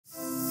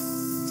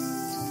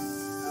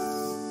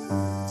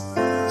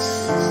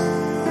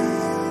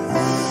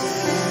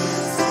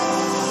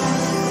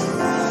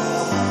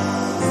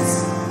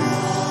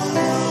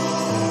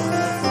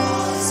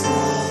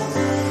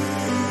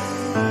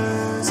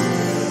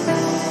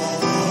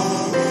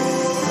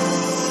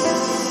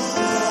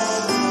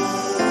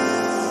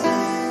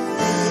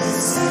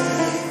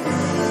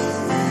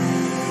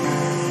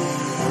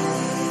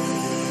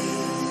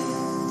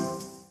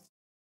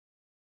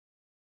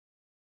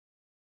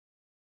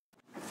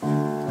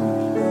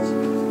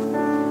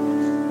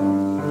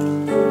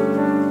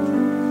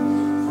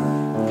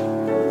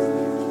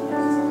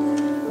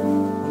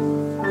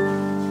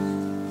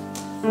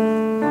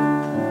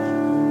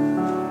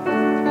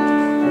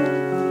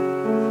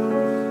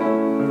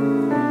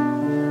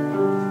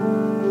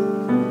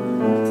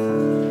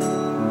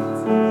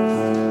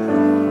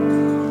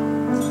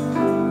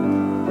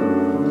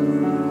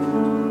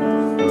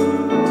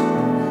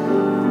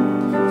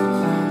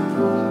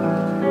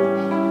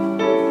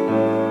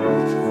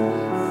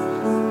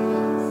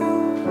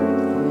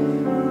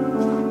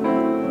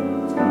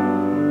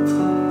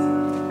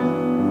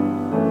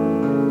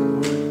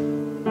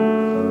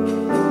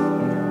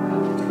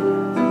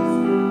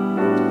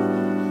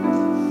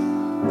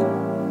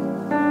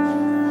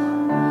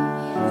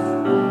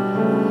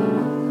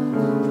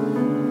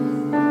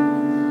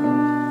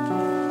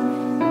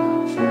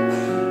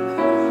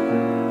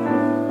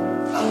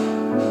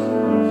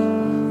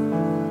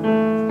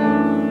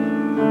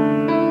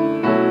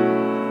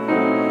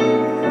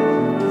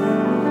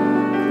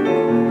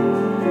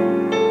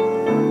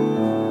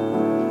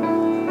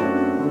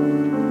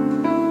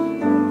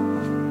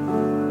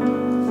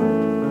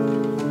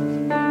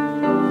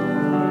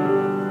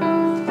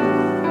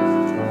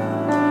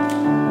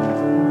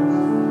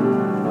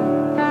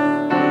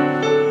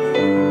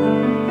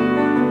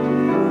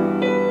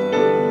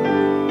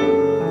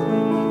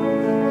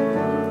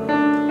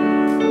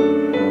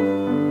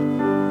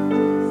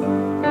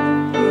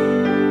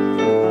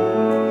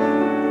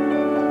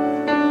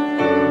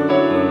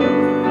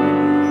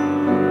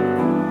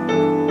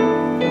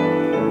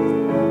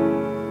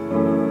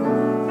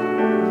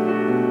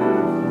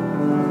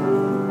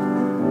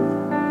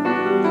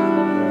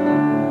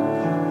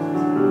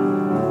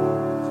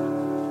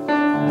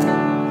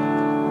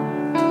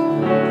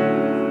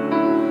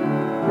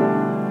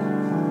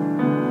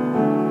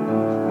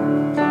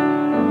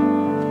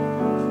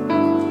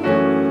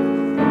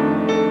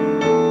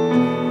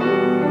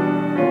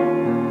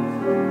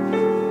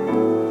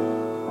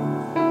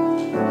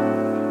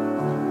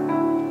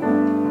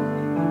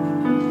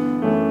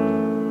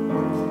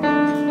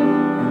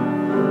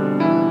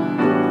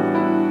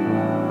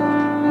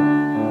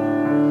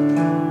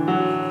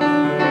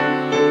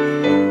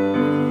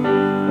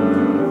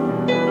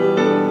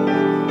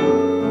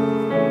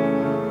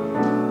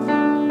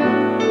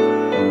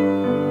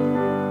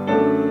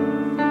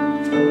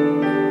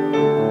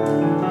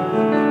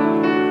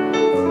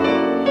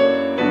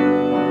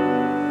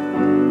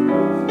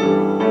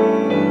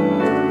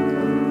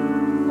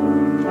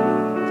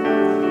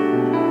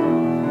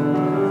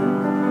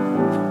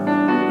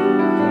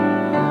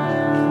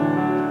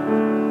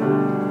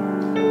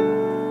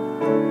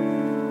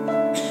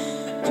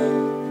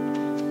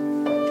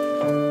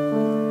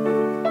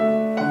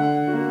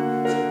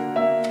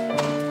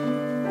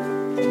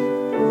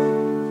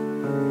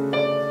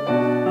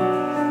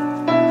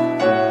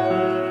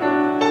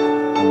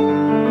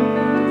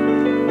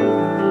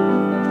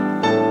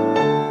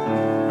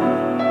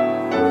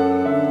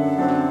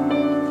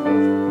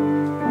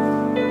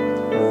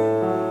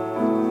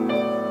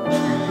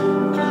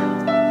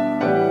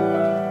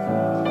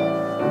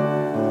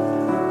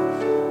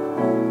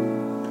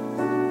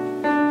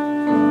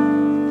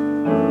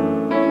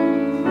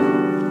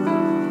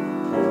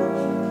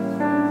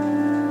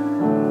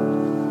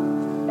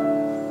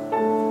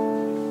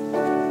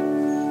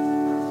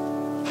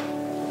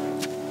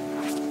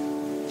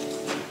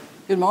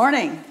Good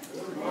morning.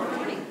 Good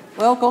morning.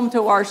 Welcome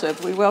to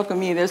worship. We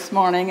welcome you this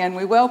morning, and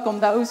we welcome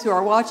those who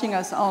are watching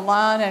us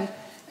online,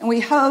 and we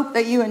hope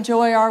that you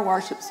enjoy our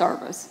worship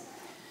service.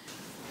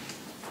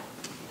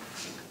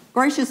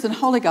 Gracious and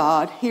holy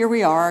God, here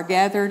we are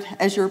gathered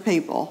as your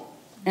people,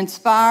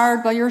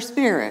 inspired by your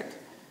Spirit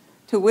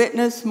to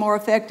witness more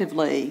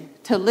effectively,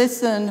 to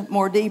listen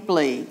more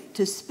deeply,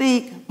 to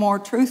speak more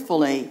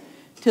truthfully,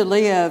 to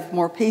live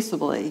more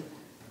peaceably,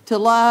 to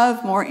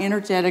love more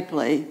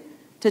energetically,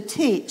 to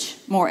teach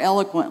more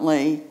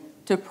eloquently,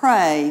 to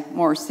pray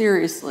more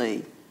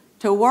seriously,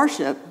 to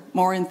worship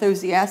more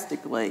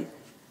enthusiastically,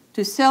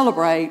 to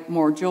celebrate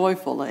more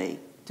joyfully,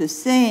 to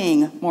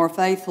sing more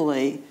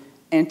faithfully,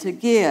 and to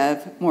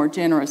give more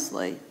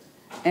generously,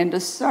 and to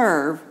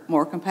serve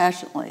more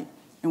compassionately.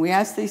 And we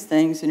ask these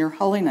things in your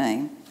holy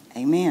name.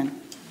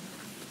 Amen.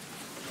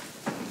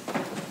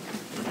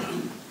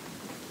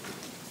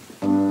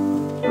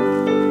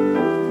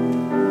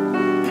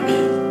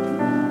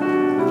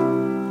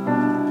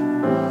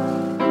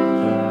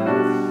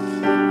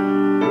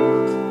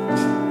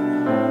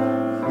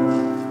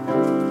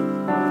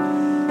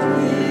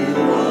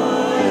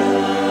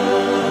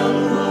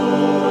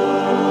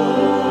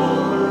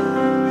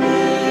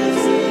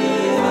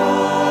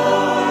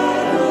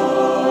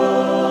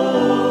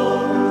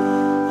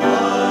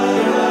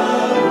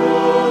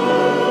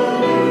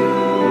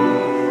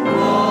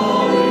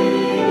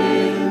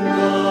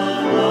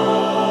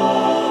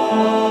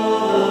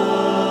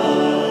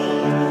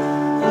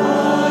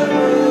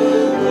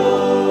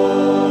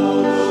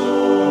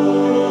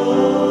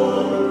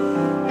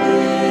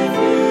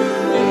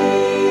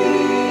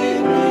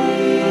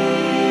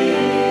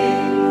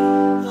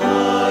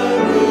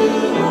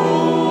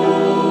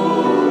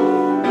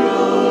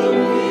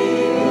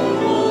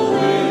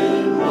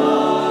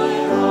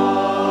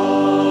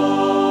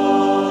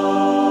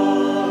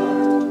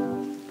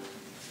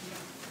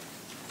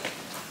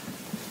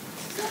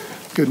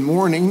 Good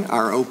morning.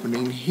 Our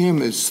opening hymn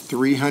is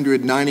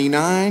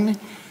 399,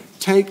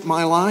 Take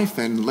My Life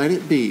and Let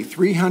It Be.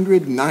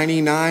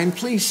 399,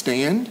 please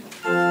stand.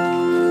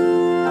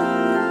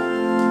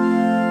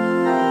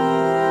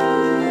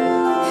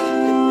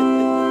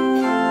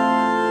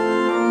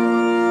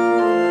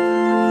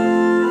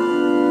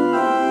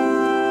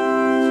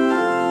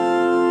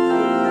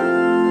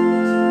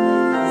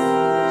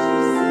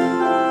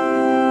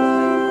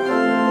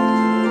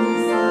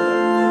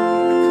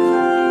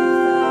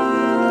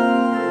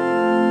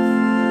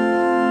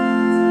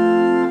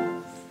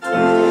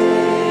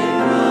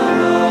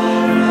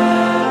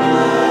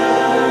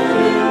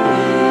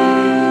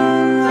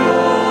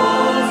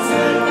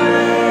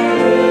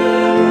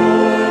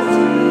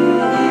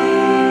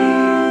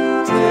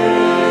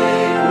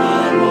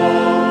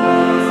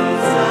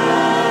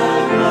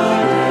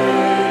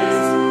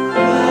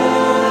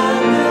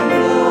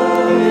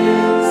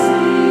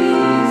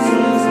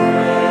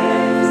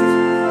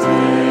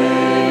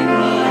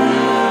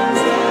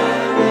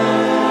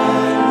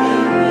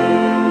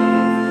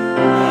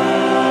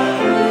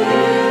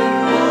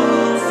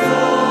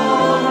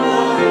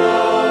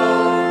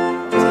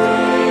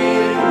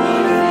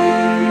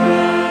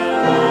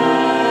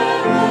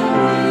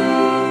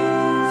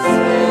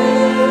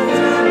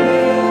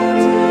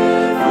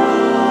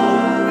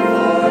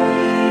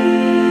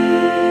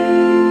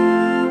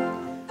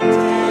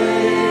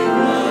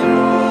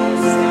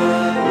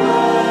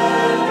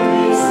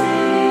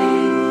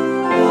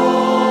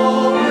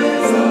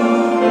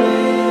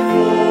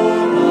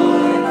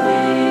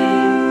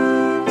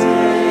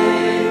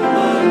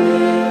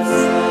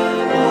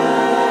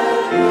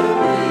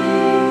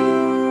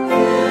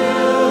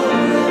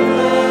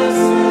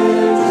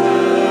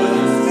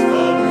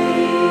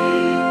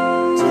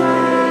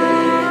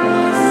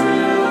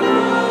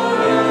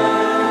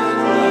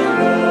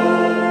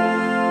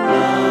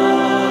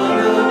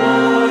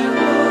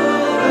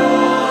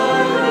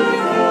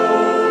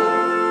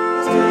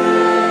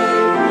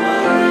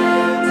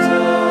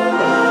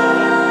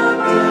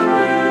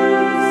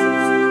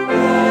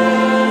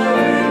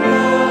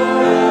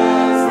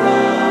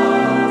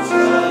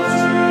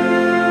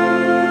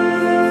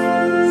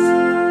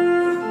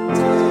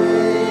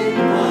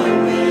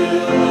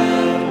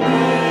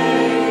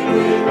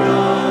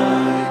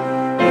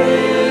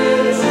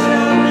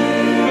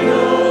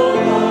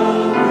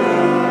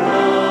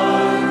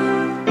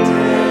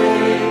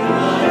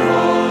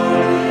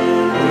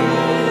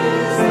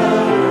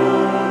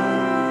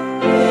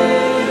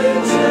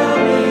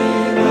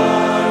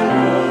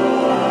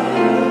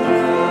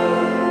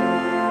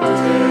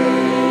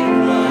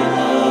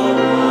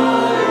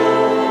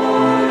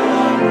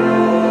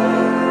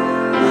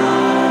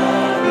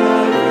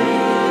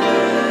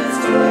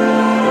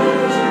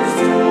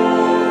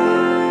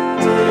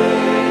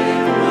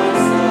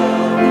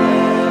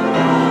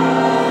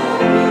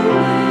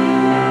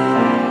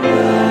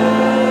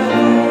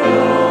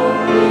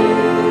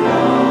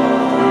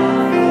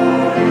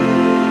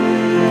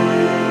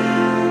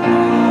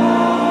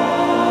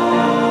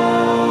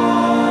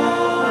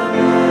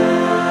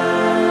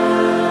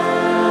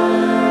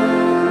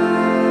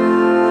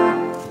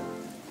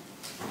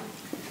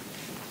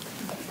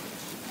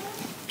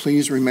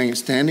 Please remain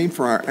standing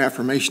for our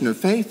affirmation of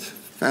faith,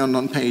 found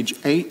on page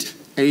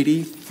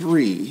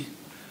 883,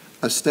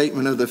 a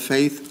statement of the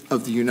faith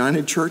of the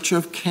United Church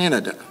of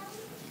Canada.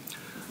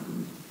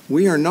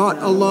 We are not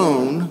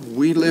alone.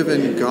 We live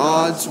in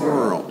God's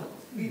world.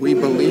 We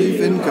believe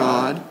in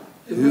God,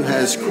 who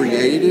has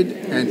created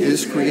and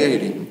is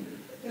creating,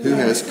 who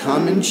has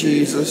come in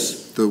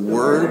Jesus, the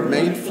Word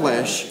made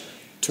flesh,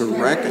 to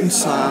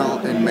reconcile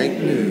and make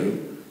new,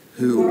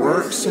 who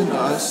works in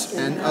us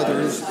and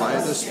others by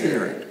the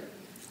Spirit.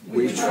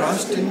 We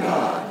trust in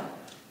God.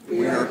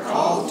 We are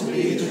called to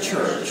be the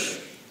church,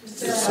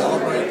 to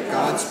celebrate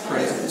God's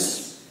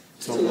presence,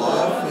 to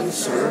love and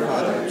serve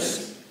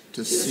others,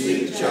 to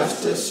seek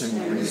justice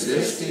and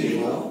resist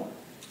evil,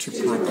 to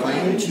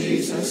proclaim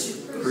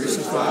Jesus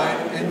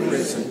crucified and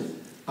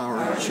risen,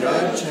 our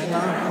judge and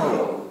our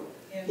hope,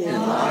 in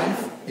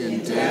life,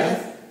 in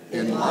death,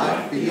 in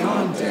life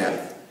beyond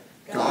death.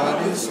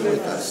 God is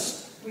with us.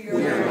 We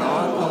are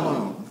not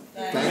alone.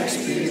 Thanks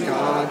be to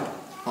God.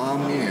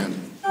 Amen.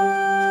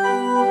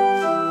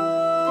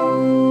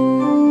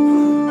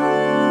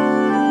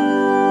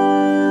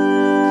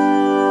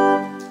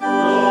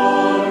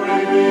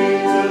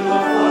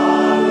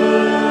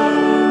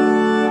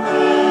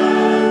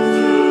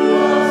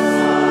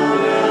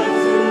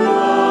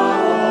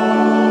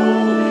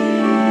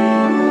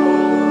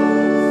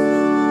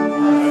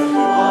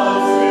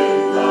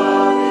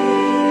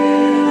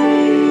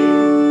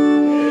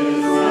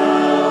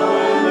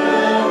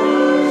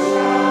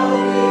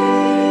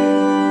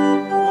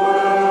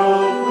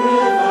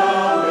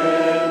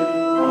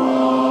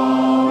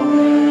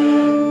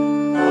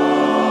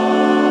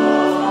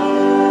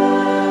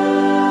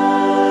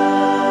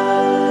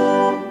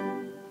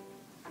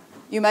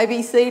 You may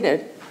be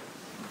seated.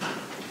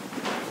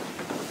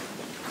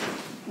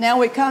 Now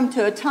we come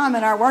to a time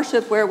in our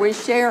worship where we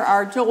share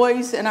our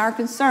joys and our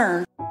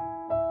concerns.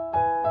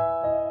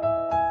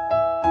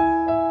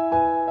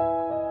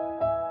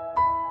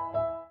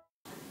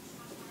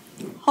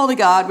 Holy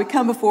God, we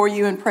come before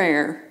you in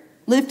prayer,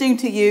 lifting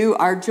to you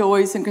our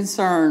joys and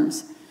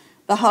concerns,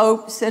 the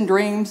hopes and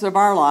dreams of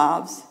our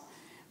lives.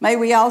 May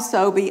we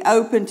also be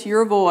open to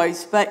your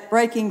voice, but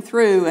breaking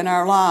through in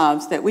our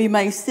lives, that we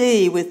may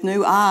see with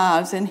new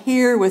eyes and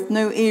hear with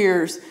new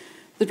ears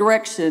the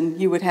direction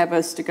you would have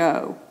us to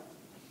go.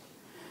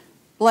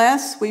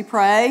 Bless, we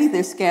pray,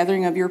 this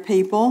gathering of your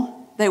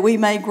people, that we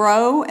may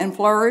grow and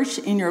flourish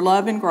in your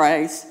love and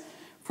grace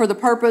for the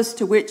purpose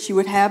to which you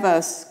would have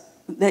us,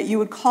 that you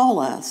would call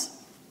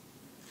us.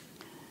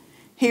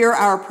 Hear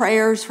our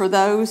prayers for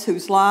those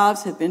whose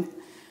lives have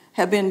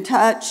been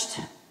touched,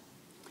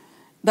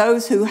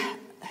 those who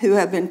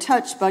have been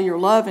touched by your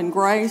love and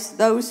grace,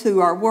 those who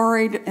are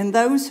worried, and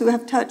those who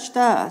have touched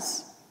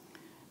us.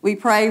 We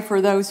pray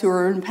for those who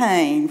are in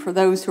pain, for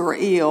those who are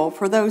ill,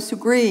 for those who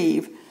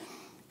grieve.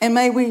 And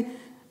may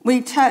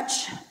we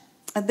touch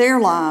their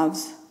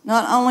lives,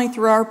 not only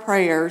through our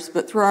prayers,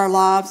 but through our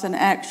lives and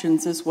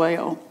actions as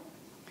well.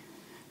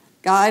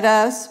 Guide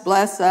us,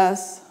 bless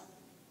us,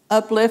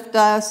 uplift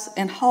us,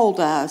 and hold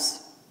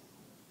us,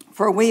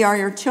 for we are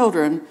your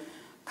children,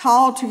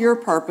 called to your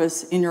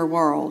purpose in your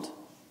world.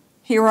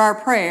 Hear our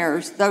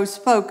prayers, those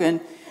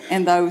spoken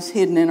and those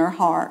hidden in our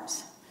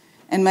hearts.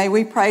 And may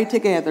we pray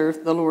together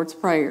the Lord's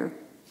Prayer.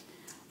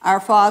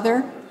 Our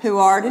Father, who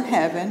art in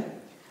heaven,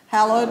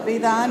 hallowed be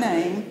thy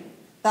name.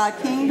 Thy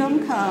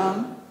kingdom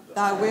come,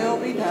 thy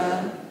will be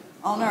done,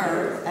 on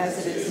earth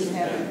as it is in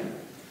heaven.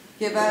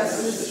 Give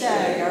us this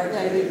day our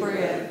daily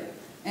bread,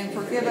 and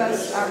forgive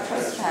us our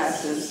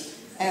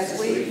trespasses, as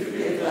we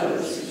forgive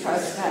those who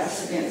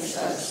trespass against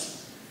us.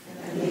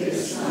 And lead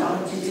us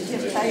not into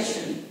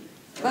temptation,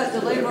 but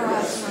deliver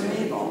us from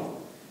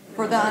evil.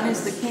 For thine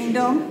is the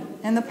kingdom,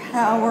 and the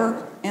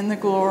power, and the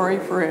glory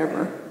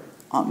forever.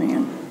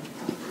 Amen.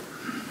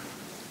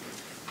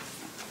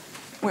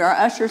 Where our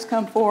ushers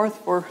come forth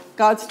for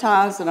God's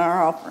tithes and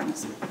our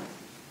offerings.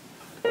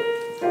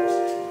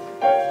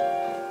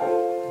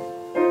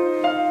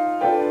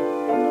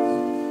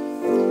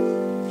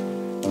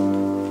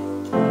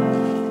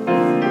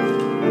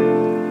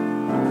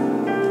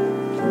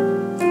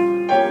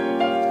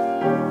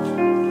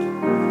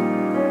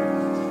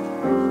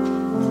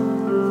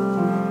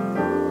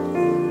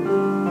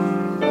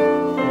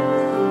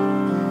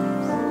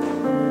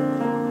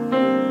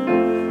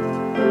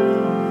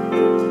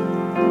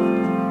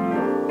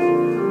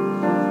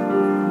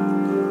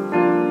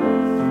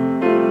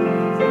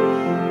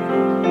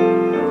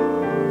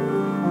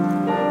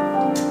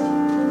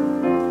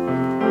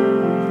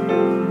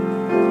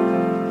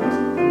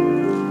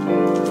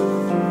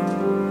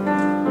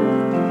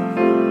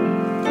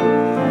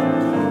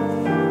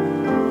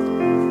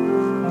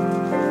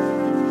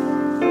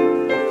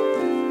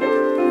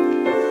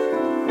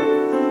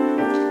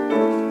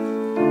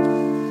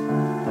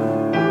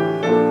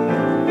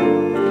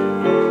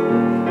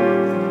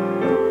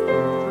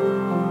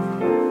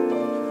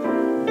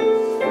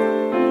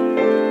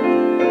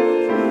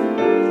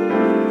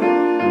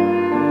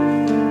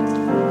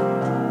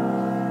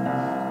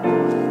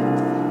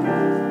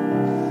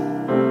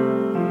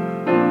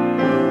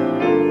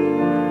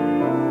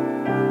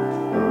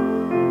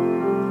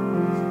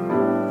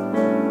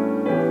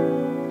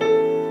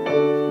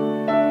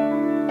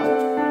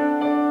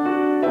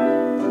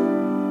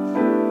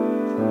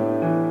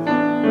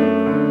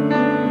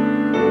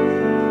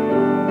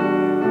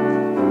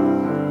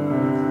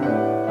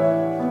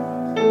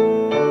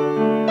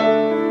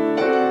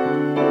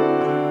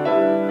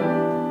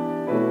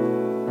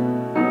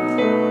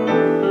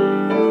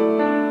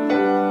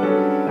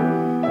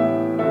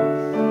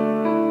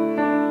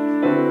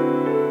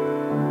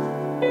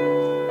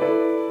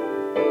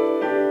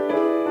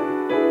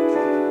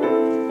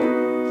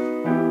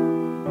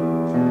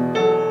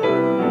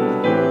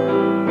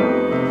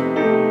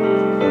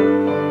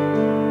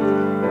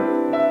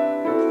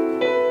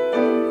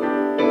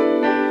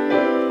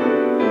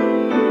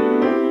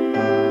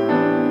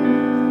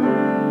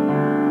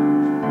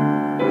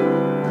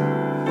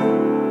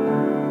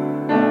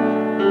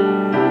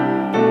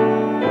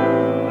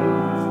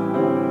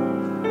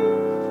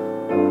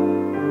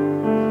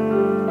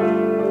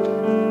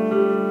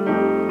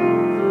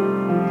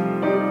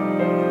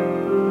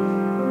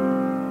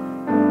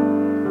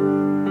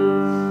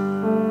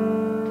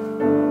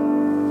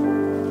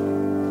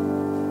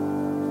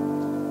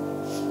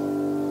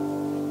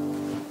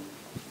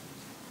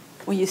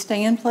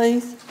 stand,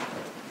 please?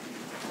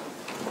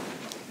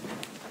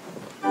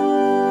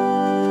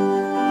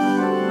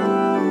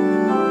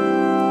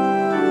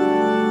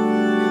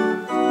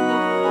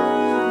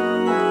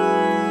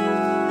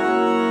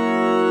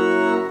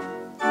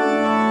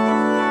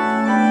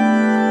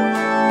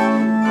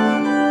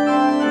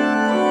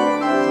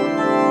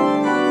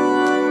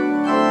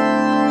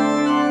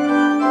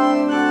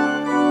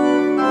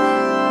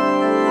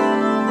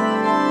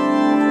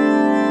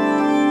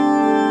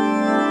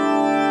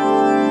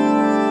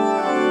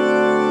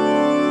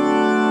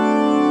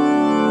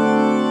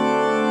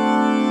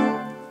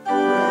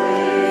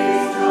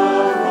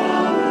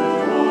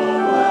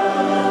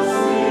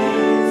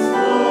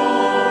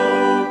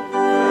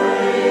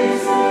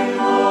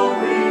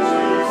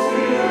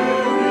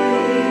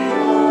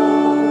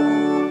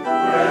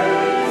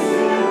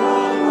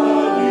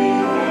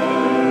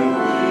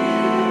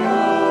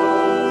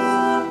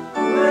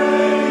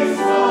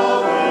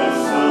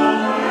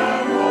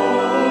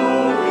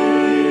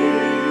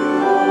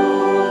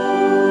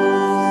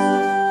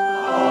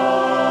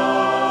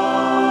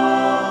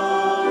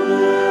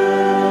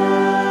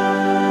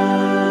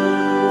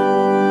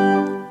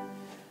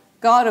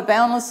 God of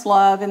boundless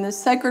love, in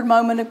this sacred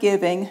moment of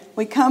giving,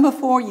 we come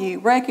before you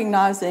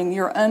recognizing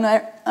your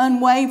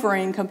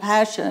unwavering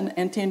compassion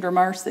and tender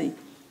mercy.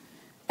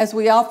 As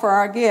we offer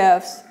our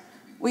gifts,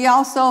 we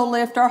also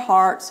lift our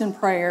hearts in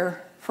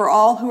prayer for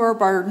all who are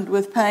burdened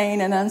with pain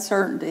and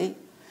uncertainty.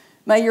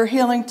 May your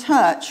healing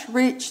touch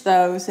reach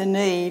those in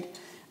need,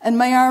 and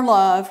may our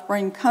love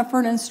bring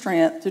comfort and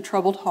strength to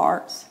troubled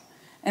hearts.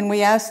 And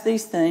we ask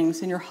these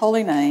things in your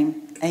holy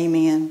name.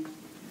 Amen.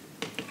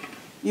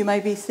 You may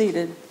be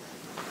seated.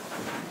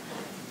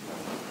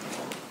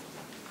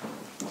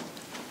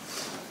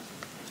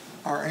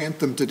 Our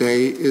anthem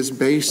today is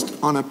based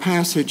on a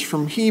passage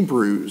from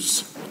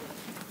Hebrews.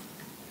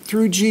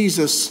 Through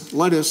Jesus,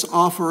 let us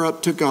offer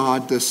up to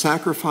God the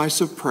sacrifice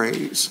of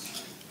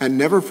praise, and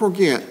never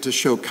forget to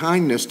show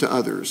kindness to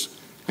others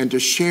and to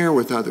share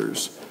with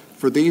others,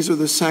 for these are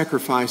the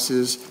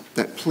sacrifices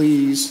that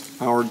please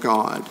our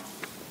God.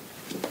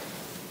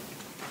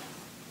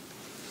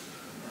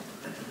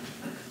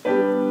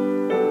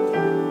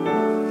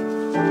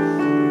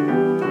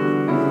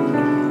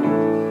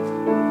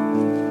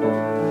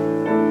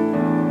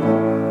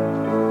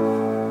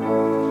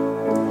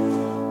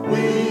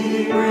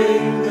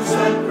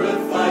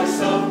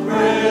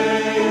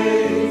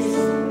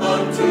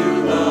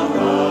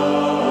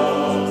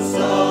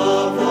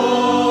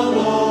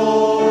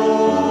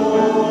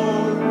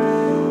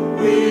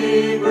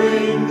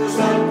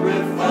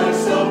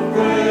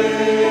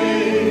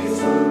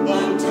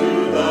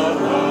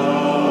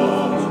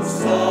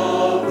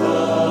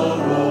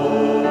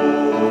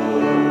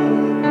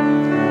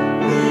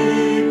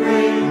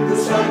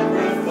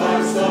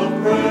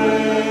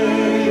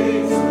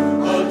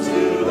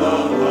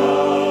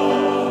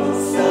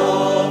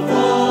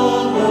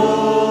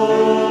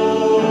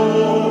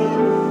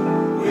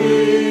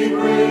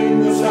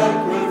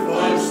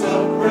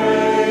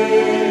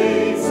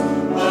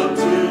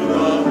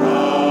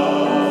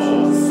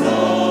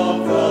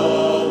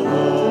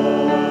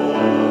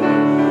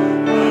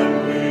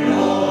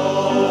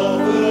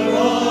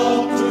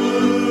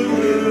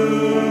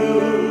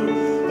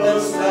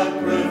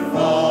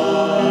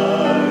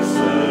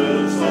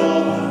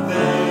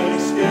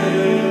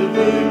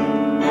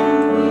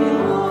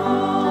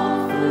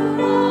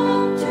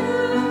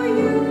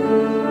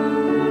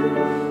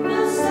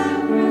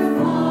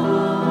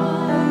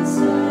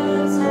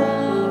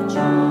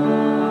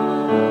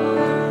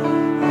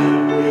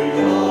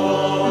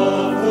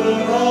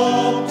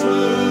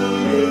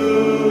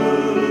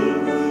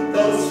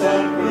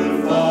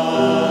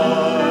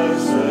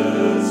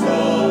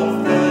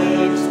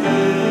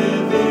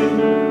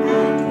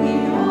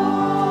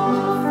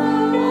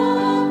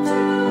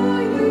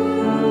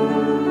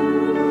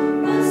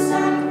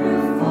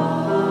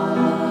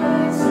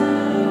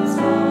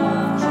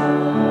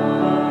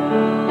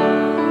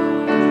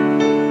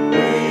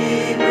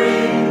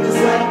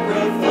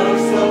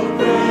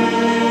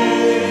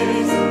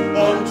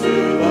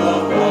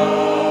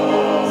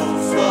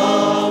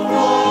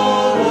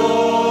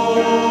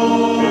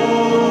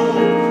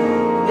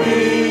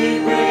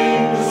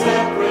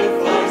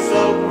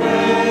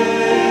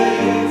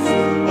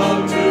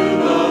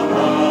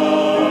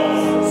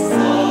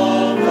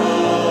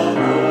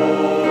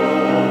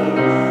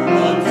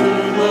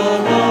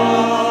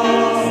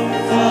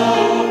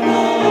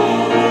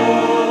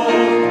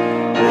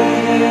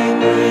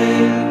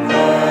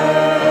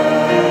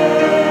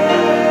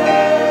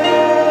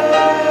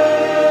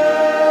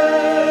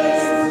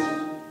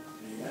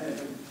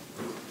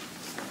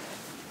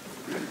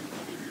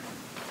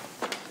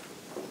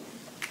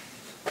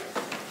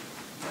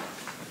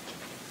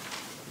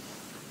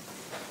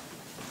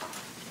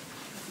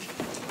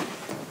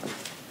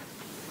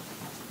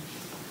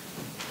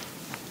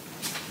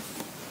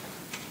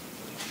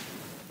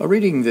 A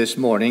reading this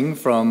morning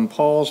from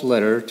Paul's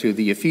letter to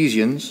the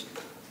Ephesians,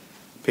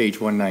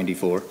 page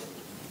 194.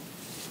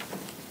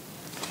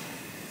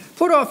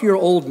 Put Put off your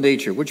old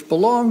nature, which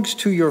belongs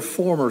to your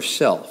former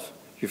self,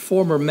 your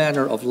former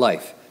manner of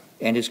life,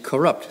 and is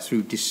corrupt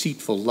through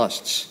deceitful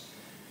lusts.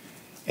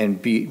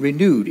 And be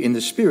renewed in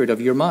the spirit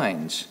of your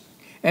minds.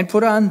 And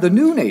put on the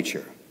new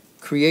nature,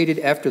 created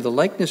after the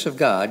likeness of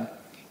God,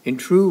 in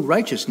true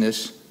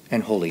righteousness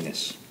and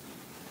holiness.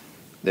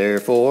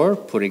 Therefore,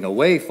 putting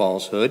away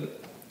falsehood,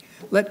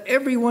 let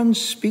everyone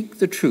speak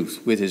the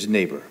truth with his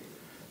neighbor,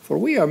 for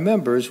we are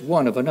members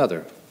one of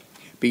another.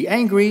 Be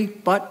angry,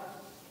 but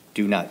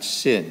do not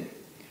sin.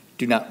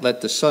 Do not let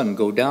the sun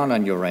go down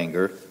on your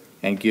anger,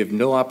 and give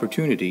no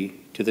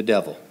opportunity to the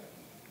devil.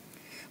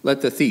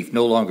 Let the thief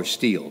no longer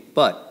steal,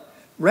 but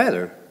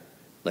rather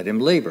let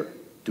him labor,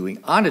 doing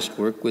honest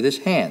work with his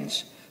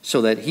hands,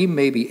 so that he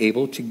may be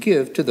able to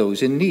give to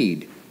those in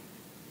need.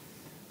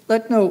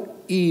 Let no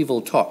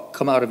evil talk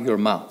come out of your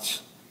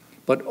mouths,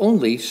 but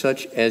only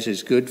such as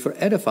is good for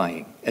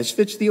edifying, as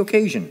fits the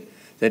occasion,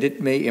 that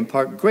it may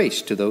impart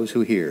grace to those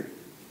who hear.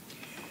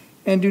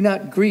 And do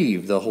not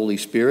grieve the Holy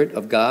Spirit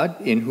of God,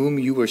 in whom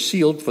you were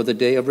sealed for the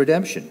day of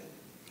redemption.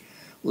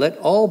 Let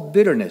all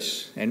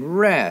bitterness and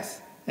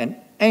wrath and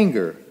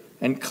anger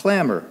and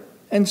clamor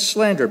and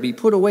slander be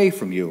put away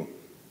from you,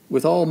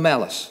 with all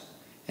malice,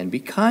 and be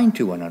kind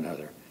to one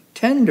another,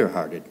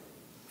 tender-hearted,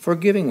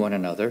 forgiving one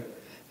another,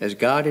 as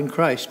God in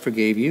Christ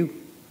forgave you.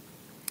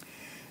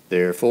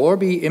 Therefore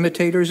be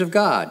imitators of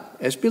God,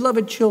 as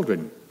beloved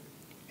children,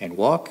 and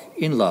walk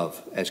in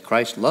love, as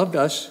Christ loved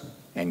us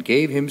and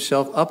gave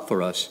himself up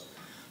for us,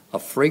 a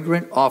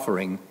fragrant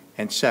offering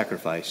and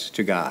sacrifice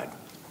to God.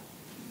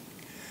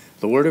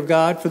 The word of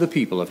God for the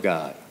people of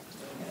God.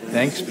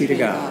 Thanks be to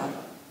God.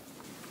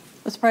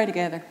 Let's pray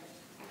together.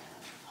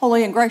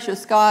 Holy and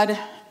gracious God,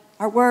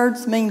 our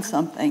words mean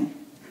something.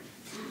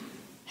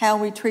 How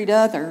we treat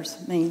others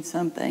means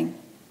something.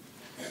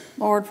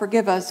 Lord,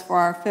 forgive us for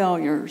our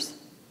failures.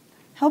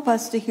 Help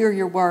us to hear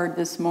your word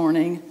this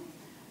morning,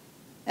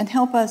 and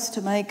help it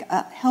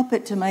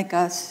to make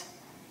us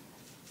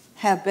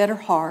have better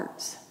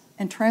hearts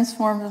and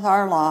transform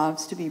our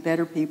lives to be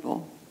better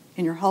people.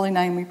 In your holy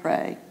name we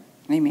pray.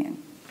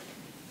 Amen.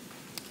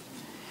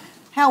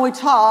 How we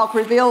talk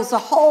reveals a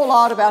whole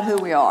lot about who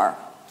we are.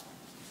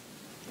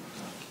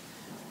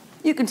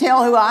 You can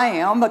tell who I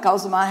am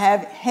because of my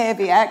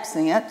heavy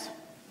accent.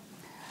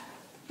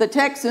 The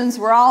Texans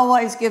were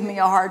always giving me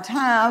a hard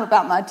time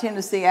about my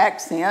Tennessee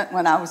accent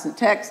when I was in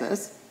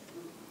Texas.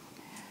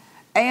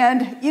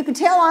 And you can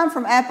tell I'm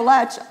from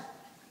Appalachia.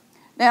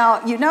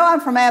 Now, you know I'm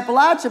from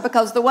Appalachia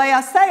because the way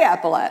I say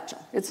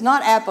Appalachia. It's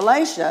not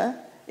Appalachia.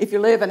 If you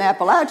live in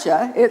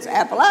Appalachia, it's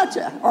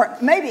Appalachia. Or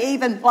maybe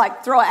even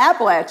like throw an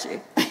apple at you.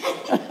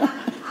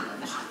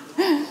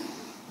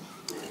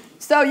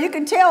 So you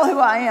can tell who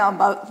I am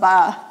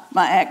by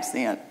my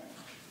accent.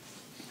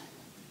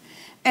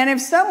 And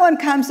if someone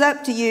comes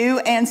up to you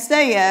and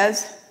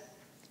says,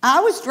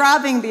 I was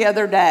driving the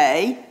other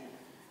day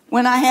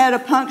when I had a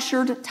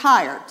punctured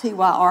tire,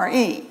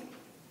 T-Y-R-E.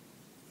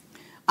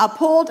 I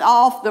pulled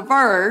off the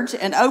verge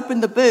and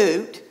opened the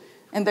boot,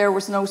 and there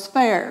was no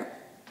spare.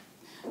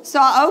 So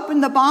I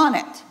opened the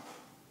bonnet.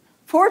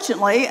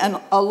 Fortunately,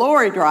 a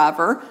lorry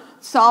driver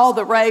saw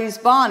the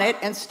raised bonnet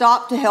and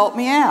stopped to help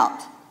me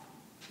out.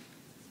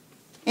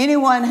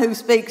 Anyone who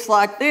speaks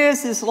like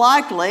this is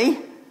likely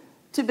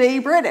to be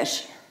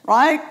British,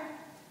 right?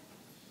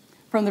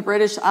 From the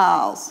British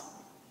Isles.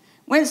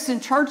 Winston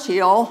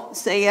Churchill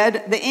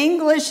said, the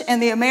English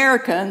and the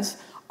Americans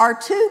are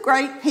two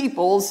great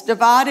peoples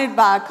divided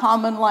by a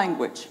common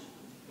language.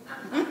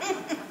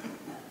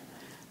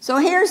 So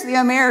here's the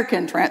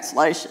American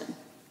translation.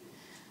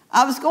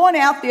 I was going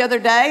out the other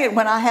day and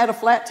when I had a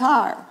flat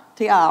tire,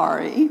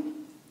 T-I-R-E.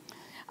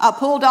 I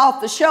pulled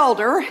off the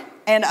shoulder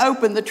and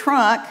opened the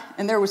trunk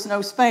and there was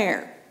no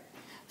spare.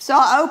 So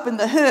I opened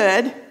the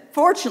hood.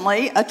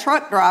 Fortunately, a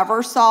truck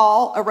driver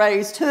saw a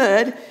raised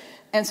hood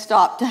and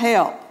stopped to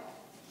help.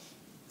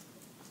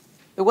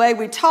 The way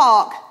we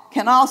talk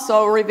can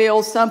also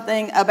reveal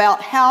something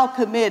about how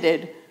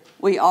committed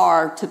we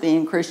are to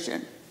being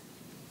Christian.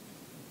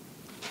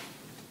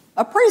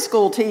 A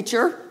preschool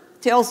teacher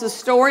tells the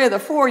story of the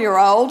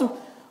 4-year-old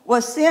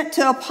was sent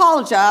to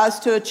apologize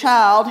to a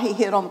child he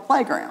hit on the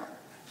playground.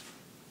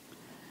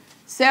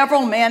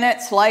 Several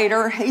minutes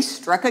later, he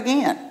struck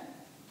again.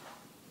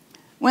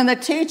 When the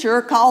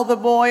teacher called the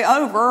boy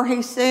over,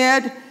 he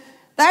said,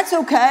 "That's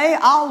okay,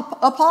 I'll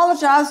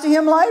apologize to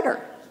him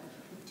later."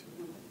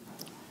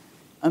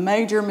 A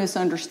major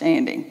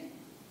misunderstanding.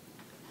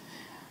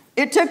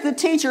 It took the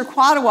teacher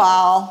quite a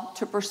while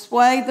to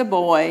persuade the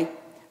boy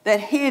that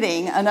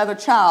hitting another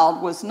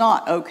child was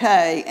not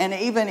okay, and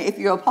even if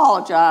you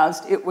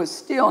apologized, it was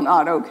still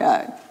not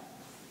okay.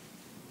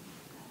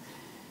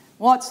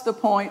 What's the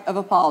point of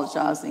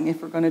apologizing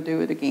if we're going to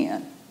do it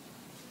again?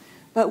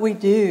 But we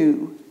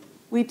do.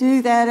 We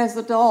do that as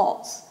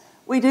adults.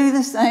 We do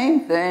the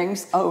same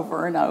things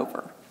over and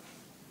over.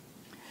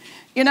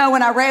 You know,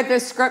 when I read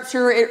this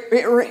scripture,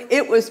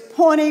 it was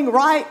pointing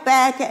right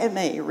back at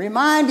me,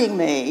 reminding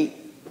me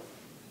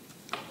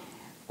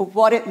of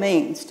what it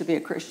means to be a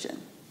Christian.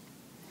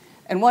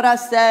 And what I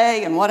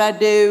say and what I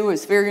do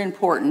is very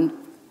important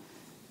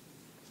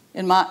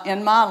in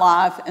my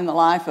life and the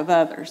life of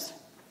others.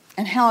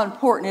 And how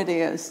important it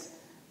is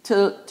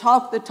to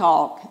talk the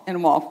talk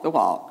and walk the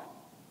walk.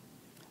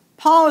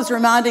 Paul is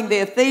reminding the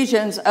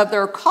Ephesians of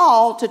their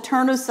call to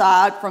turn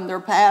aside from their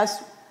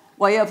past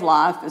way of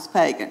life as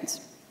pagans.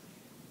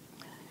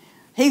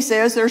 He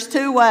says there's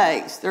two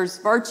ways. There's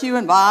virtue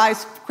and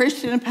vice,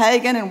 Christian and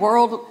pagan, and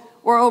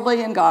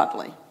worldly and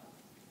godly.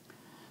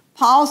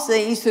 Paul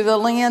sees through the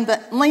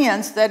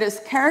lens that is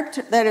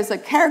a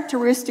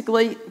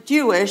characteristically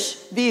Jewish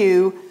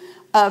view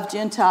of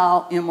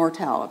Gentile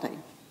immortality.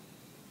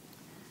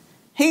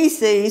 He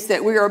sees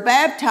that we are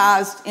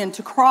baptized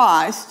into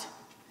Christ,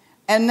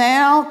 and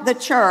now the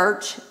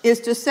church is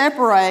to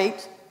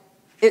separate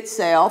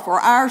itself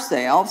or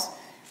ourselves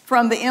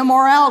from the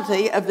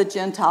immorality of the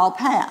Gentile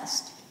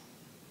past.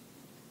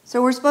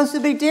 So we're supposed to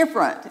be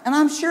different. And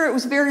I'm sure it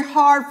was very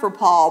hard for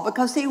Paul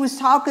because he was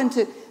talking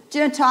to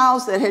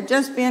Gentiles that had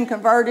just been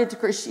converted to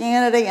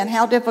Christianity, and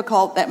how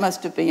difficult that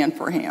must have been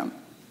for him.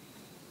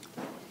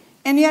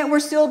 And yet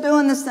we're still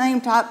doing the same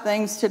type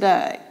things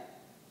today.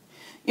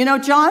 You know,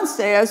 John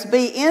says,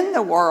 be in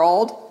the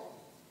world,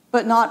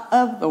 but not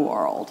of the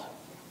world.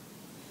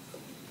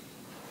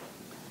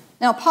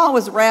 Now, Paul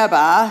was a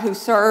rabbi who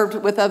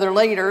served with other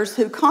leaders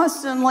who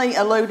constantly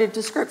alluded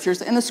to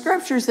scriptures. And the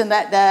scriptures in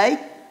that day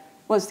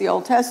was the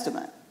Old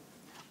Testament,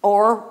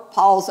 or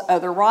Paul's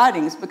other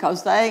writings,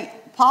 because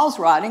Paul's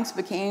writings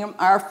became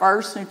our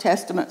first New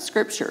Testament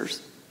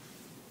scriptures.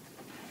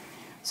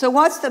 So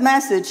what's the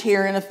message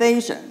here in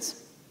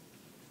Ephesians?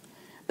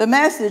 The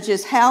message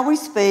is how we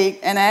speak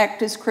and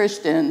act as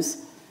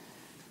Christians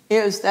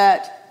is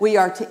that we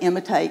are to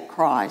imitate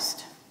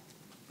Christ.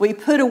 We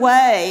put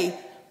away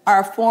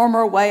our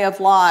former way of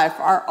life,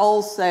 our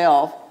old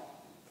self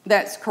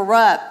that's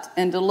corrupt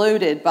and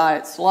deluded by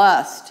its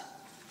lust.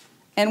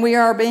 And we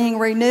are being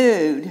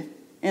renewed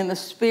in the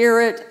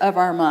spirit of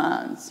our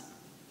minds.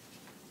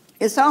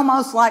 It's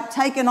almost like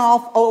taking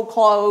off old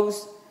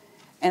clothes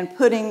and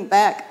putting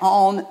back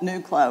on new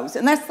clothes.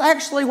 And that's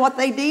actually what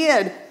they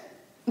did.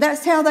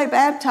 That's how they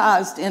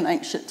baptized in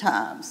ancient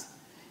times.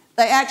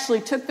 They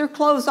actually took their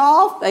clothes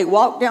off, they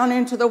walked down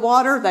into the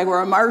water, they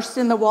were immersed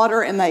in the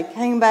water, and they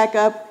came back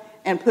up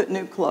and put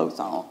new clothes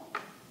on.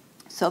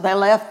 So they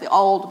left the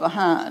old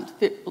behind,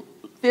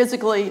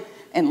 physically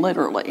and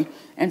literally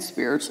and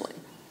spiritually.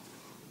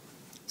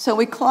 So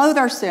we clothe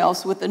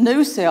ourselves with the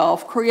new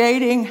self,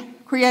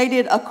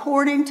 created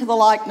according to the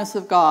likeness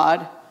of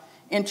God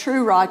in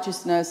true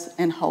righteousness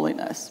and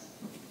holiness.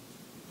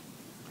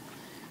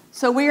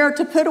 So we are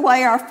to put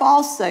away our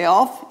false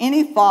self,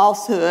 any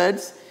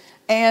falsehoods,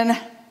 and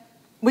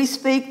we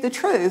speak the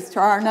truth to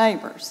our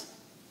neighbors.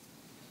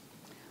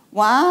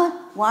 Why?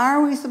 Why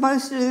are we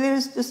supposed to do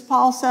this, does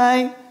Paul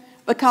say?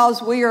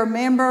 Because we are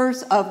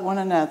members of one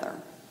another.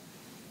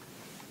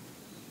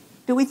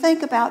 Do we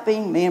think about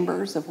being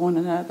members of one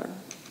another?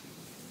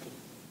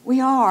 We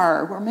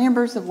are. We're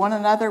members of one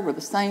another. We're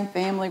the same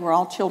family. We're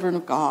all children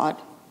of God.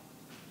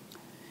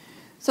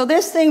 So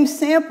this seems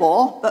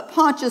simple, but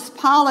Pontius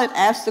Pilate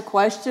asked the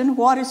question,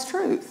 what is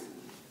truth?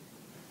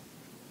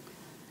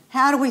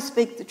 How do we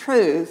speak the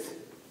truth?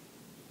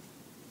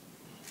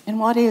 And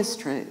what is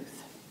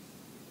truth?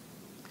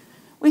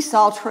 We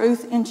saw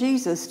truth in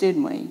Jesus,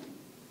 didn't we?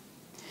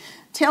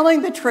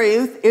 Telling the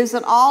truth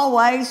isn't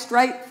always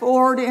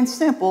straightforward and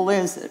simple,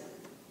 is it?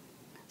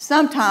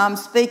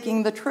 Sometimes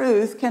speaking the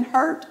truth can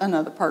hurt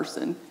another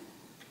person,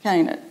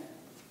 can't it?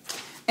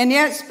 And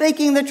yet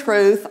speaking the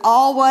truth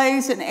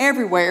always and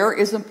everywhere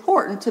is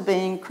important to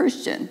being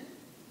Christian.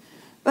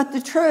 But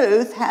the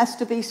truth has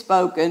to be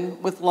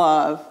spoken with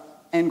love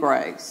and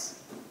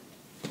grace.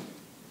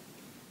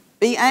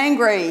 Be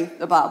angry,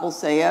 the Bible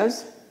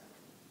says.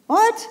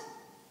 What?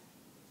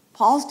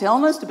 Paul's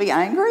telling us to be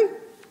angry?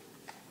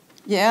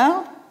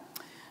 Yeah.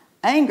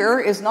 Anger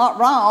is not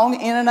wrong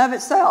in and of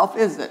itself,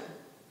 is it?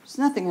 There's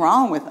nothing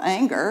wrong with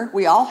anger.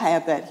 We all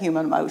have that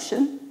human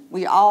emotion.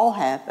 We all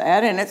have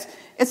that, and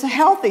it's a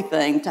healthy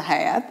thing to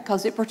have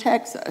because it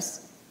protects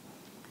us.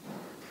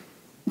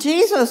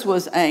 Jesus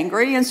was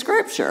angry in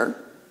Scripture.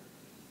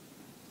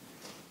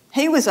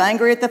 He was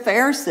angry at the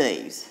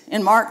Pharisees.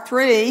 In Mark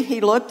 3,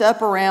 he looked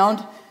up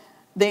around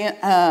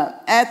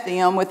at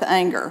them with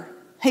anger.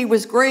 He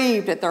was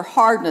grieved at their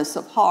hardness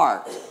of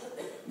heart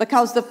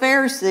because the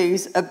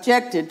Pharisees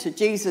objected to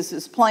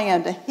Jesus'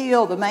 plan to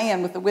heal the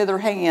man with the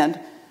withered hand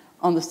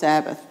on the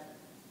Sabbath.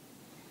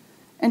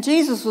 And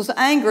Jesus was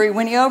angry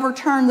when he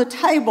overturned the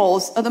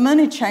tables of the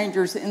money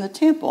changers in the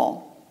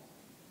temple.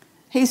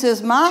 He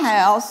says, my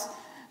house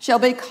shall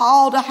be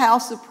called a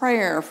house of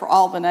prayer for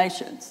all the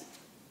nations,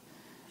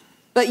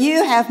 but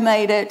you have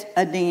made it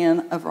a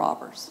den of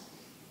robbers.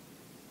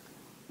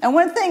 Now,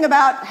 one thing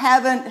about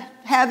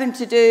having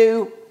to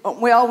do,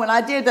 well, when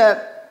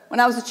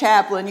I was a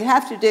chaplain, you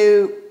have to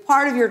do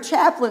part of your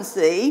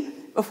chaplaincy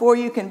before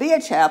you can be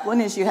a chaplain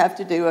is you have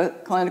to do a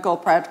clinical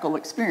practical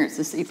experience,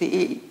 the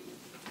CPE.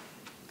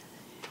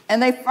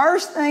 And the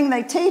first thing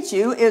they teach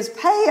you is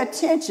pay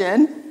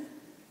attention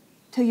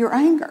to your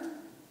anger.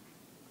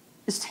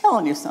 is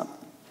telling you something.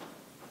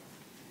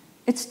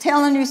 It's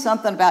telling you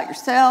something about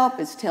yourself.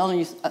 It's telling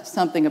you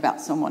something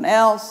about someone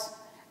else.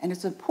 And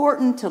it's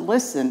important to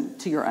listen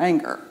to your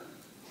anger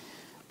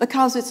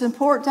because it's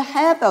important to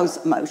have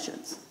those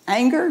emotions.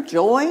 Anger,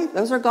 joy,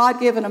 those are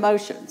God-given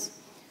emotions.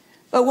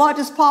 But what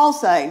does Paul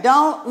say?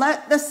 Don't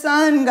let the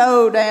sun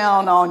go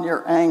down on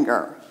your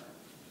anger.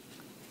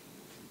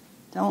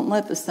 Don't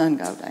let the sun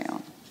go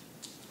down.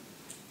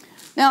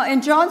 Now,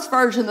 in John's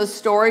version of the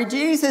story,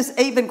 Jesus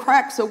even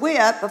cracks a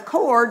whip of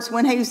cords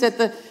when he's at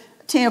the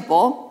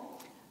temple.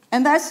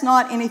 And that's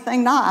not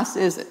anything nice,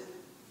 is it?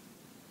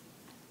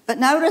 But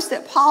notice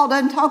that Paul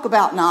doesn't talk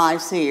about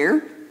knives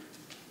here.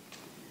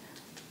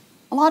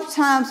 A lot of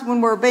times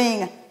when we're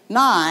being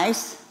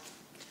nice,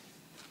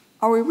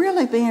 are we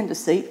really being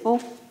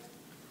deceitful?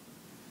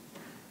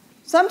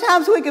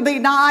 Sometimes we can be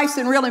nice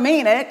and really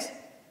mean it,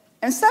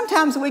 and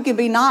sometimes we can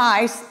be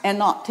nice and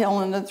not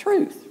telling the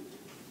truth.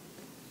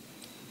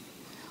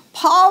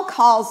 Paul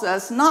calls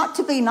us not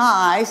to be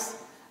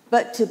nice,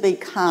 but to be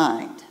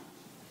kind.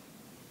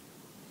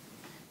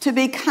 To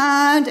be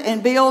kind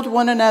and build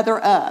one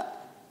another up.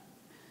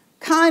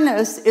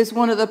 Kindness is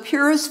one of the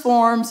purest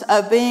forms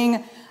of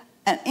being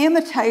an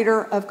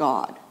imitator of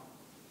God.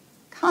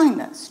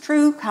 Kindness,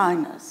 true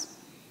kindness.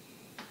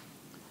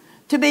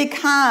 To be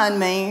kind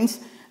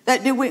means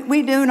that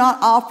we do not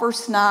offer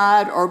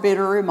snide or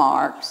bitter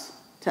remarks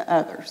to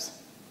others.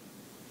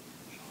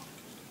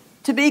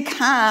 To be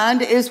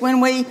kind is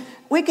when we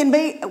can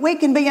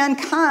be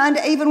unkind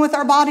even with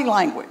our body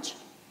language.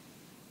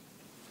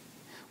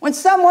 When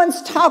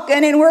someone's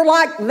talking and we're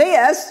like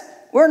this,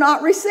 we're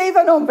not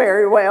receiving them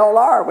very well,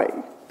 are we?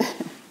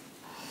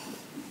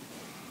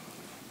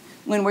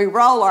 When we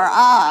roll our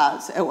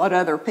eyes at what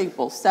other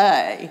people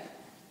say,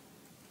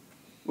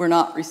 we're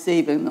not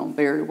receiving them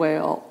very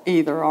well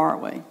either, are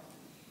we?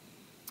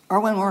 Or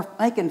when we're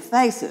making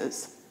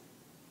faces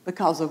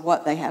because of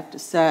what they have to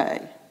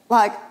say.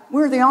 Like,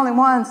 we're the only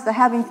ones that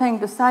have anything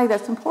to say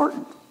that's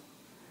important.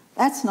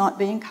 That's not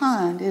being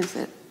kind, is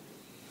it?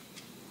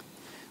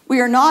 We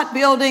are not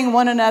building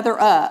one another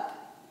up.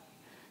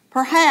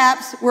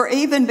 Perhaps we're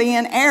even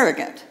being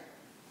arrogant,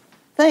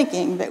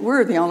 thinking that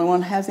we're the only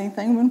one who has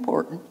anything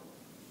important.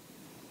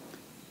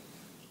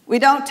 We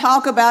don't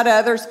talk about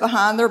others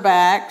behind their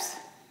backs,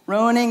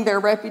 ruining their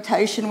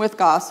reputation with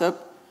gossip,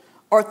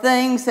 or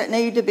things that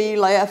need to be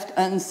left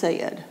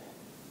unsaid.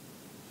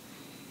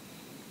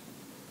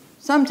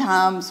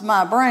 Sometimes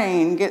my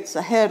brain gets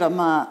ahead of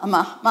my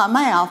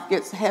mouth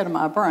gets ahead of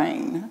my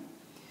brain,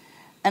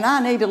 and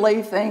I need to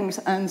leave things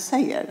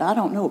unsaid. I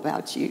don't know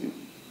about you.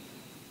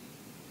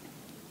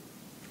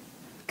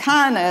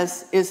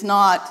 Kindness is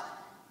not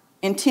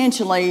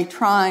intentionally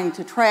trying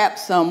to trap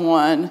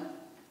someone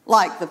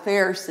like the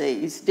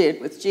Pharisees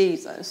did with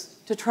Jesus,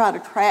 to try to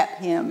trap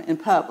him in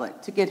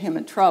public, to get him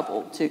in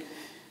trouble,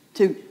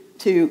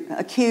 to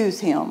accuse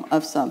him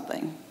of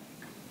something.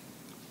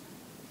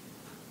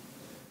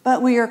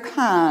 But we are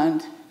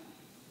kind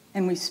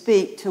and we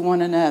speak to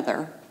one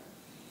another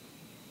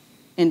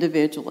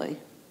individually.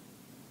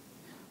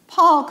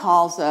 Paul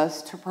calls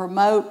us to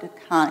promote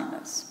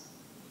kindness.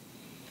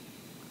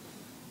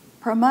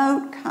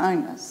 Promote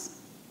kindness.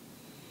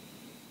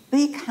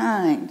 Be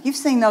kind. You've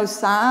seen those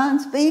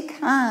signs. Be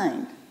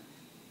kind.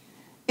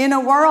 In a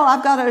world,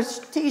 I've got a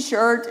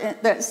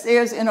t-shirt that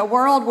says, in a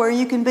world where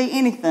you can be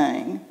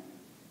anything,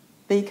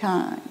 be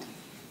kind.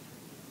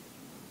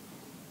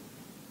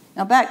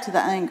 Now back to the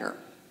anger.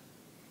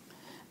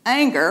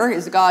 Anger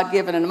is a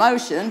God-given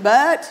emotion,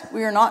 but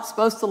we are not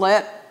supposed to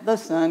let the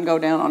sun go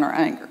down on our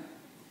anger.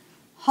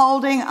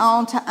 Holding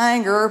on to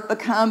anger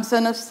becomes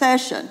an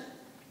obsession.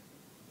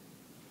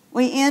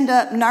 We end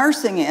up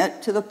nursing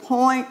it to the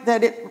point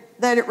that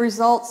it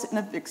results in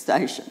a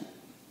fixation.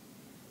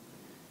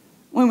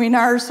 When we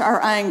nurse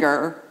our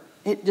anger,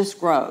 it just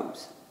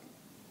grows.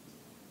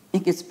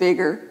 It gets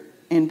bigger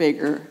and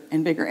bigger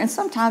and bigger. And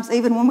sometimes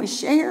even when we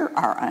share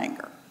our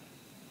anger.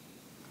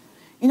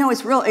 You know,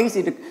 it's real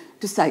easy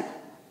to say,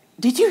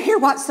 did you hear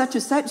what such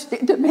and such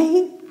did to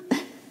me?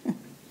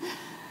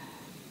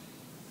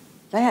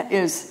 That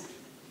is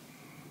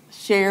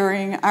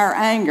sharing our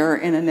anger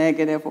in a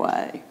negative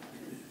way.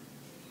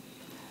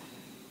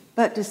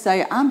 But to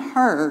say, I'm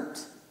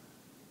hurt,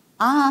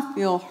 I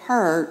feel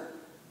hurt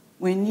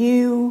when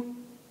you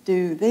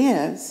do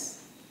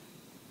this,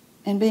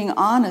 and being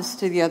honest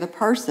to the other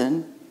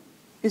person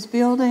is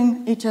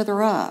building each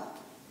other up.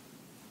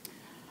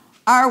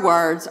 Our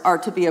words are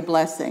to be a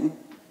blessing.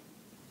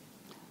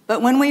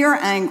 But when we are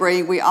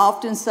angry, we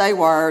often say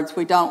words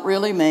we don't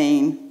really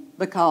mean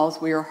because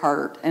we are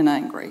hurt and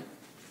angry.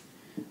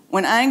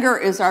 When anger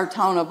is our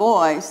tone of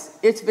voice,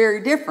 it's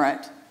very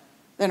different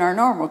than our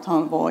normal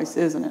tone of voice,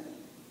 isn't it?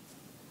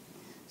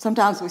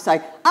 Sometimes we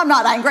say, I'm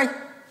not angry.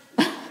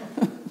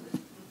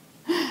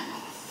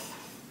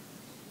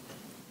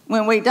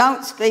 When we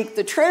don't speak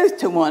the truth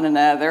to one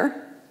another,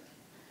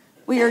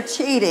 we are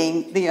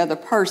cheating the other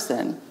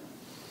person.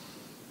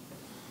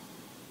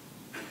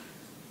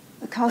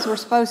 Because we're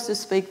supposed to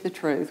speak the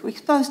truth. We're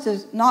supposed to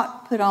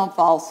not put on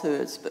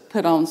falsehoods, but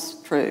put on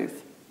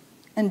truth.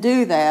 and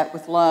do that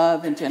with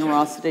love and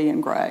generosity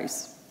and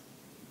grace.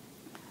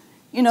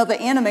 You know, the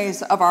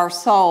enemies of our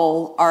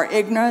soul are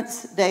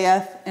ignorance,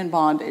 death, and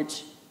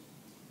bondage.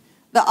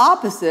 The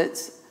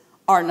opposites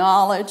are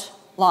knowledge,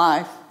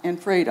 life,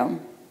 and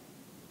freedom.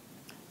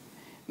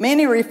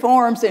 Many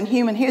reforms in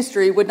human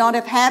history would not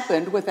have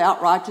happened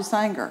without righteous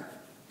anger.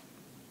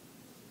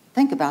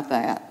 Think about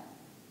that.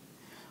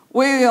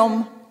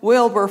 William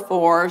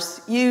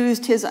Wilberforce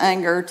used his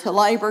anger to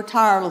labor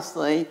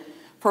tirelessly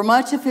for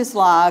much of his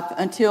life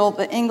until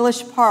the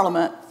English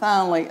Parliament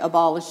finally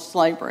abolished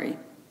slavery.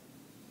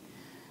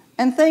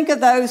 And think of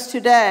those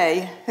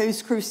today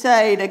whose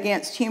crusade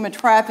against human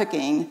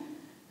trafficking,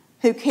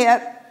 who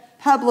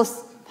kept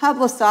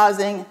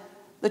publicizing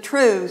the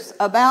truths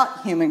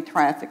about human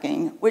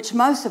trafficking, which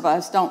most of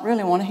us don't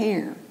really want to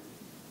hear.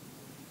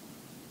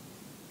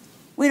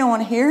 We don't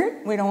want to hear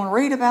it, we don't want to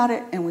read about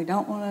it, and we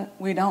don't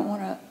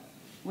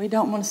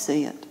want to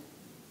see it.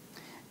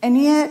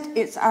 And yet,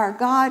 it's our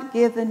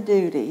God-given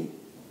duty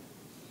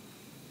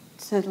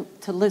to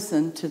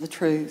listen to the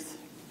truth.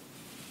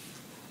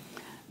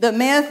 The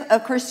myth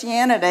of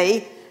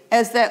Christianity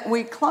is that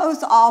we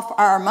close off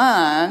our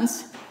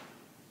minds,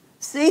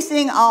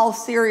 ceasing all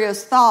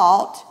serious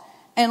thought,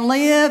 and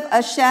live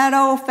a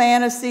shadow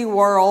fantasy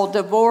world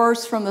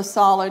divorced from the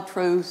solid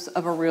truths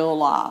of a real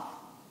life.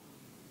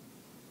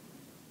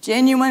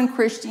 Genuine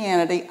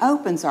Christianity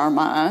opens our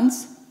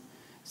minds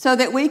so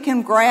that we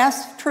can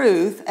grasp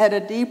truth at a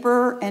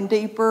deeper and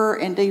deeper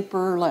and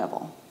deeper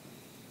level.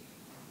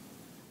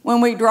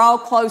 When we draw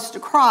close to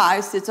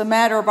Christ, it's a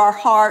matter of our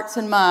hearts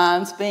and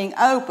minds being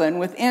open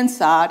with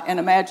insight and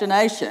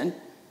imagination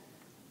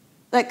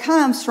that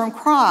comes from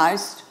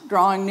Christ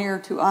drawing near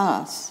to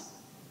us.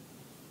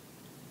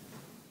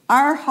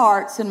 Our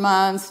hearts and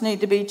minds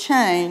need to be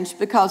changed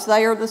because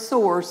they are the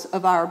source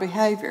of our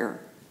behavior.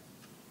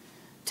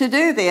 To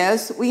do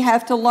this, we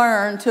have to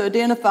learn to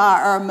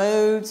identify our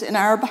moods and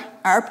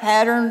our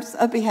patterns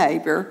of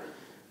behavior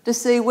to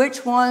see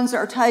which ones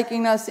are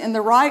taking us in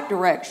the right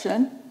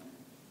direction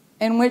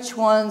and which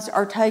ones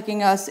are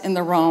taking us in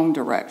the wrong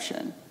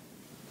direction.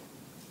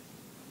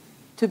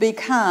 To be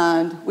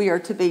kind, we are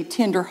to be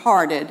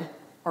tender-hearted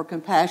or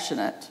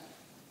compassionate.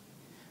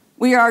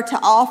 We are to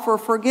offer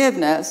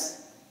forgiveness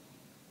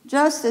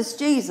just as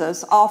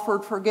Jesus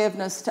offered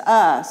forgiveness to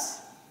us.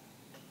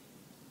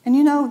 And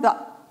you know,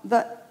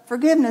 the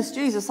forgiveness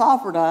Jesus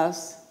offered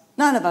us,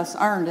 none of us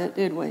earned it,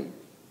 did we?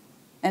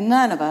 And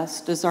none of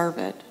us deserve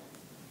it.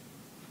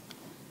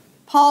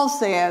 Paul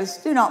says,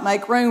 do not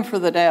make room for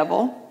the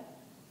devil.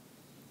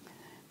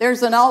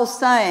 There's an old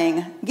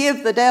saying,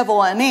 give the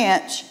devil an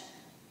inch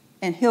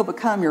and he'll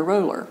become your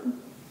ruler.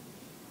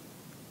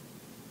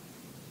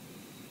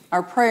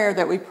 Our prayer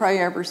that we pray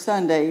every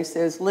Sunday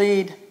says,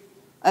 lead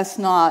us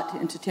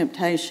not into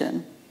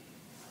temptation.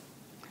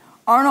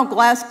 Arnold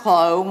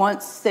Glassclow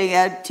once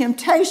said,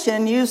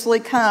 temptation usually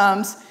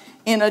comes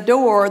in a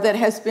door that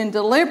has been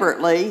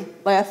deliberately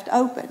left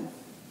open.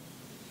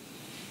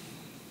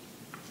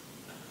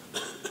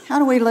 How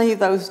do we leave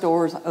those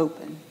doors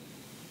open?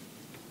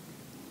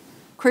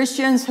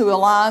 Christians who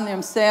align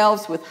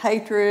themselves with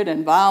hatred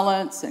and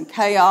violence and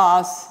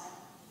chaos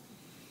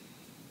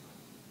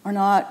are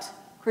not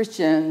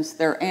Christians,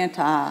 they're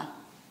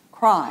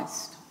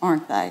anti-Christ,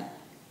 aren't they?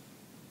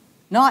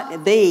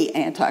 Not the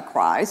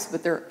Antichrist,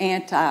 but they're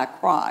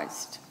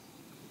anti-Christ.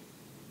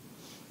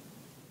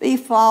 Be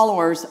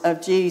followers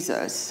of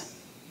Jesus.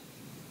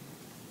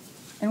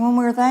 And when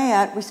we're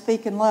that, we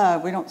speak in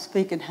love. We don't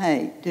speak in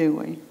hate, do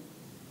we?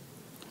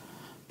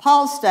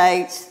 Paul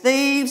states,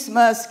 thieves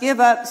must give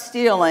up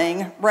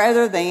stealing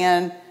rather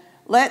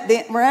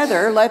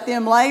let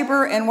them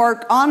labor and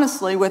work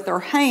honestly with their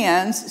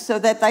hands so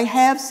that they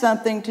have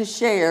something to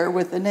share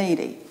with the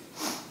needy.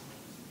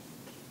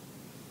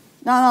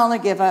 Not only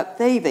give up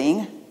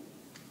thieving,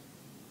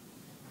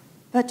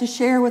 but to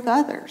share with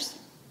others.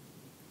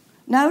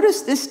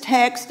 Notice this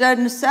text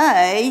doesn't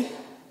say,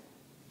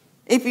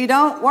 if you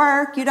don't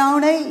work, you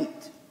don't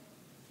eat.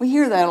 We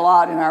hear that a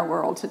lot in our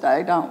world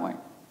today, don't we?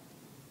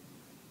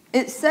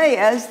 It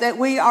says that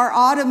we are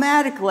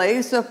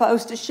automatically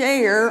supposed to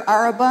share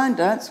our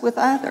abundance with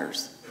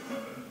others.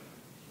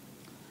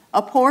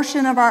 A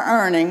portion of our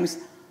earnings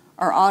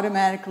are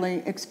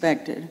automatically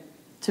expected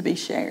to be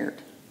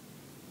shared.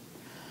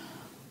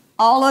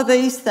 All of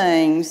these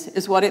things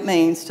is what it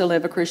means to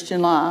live a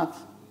Christian life.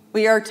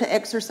 We are to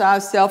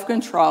exercise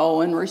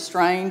self-control and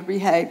restrained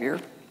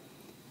behavior.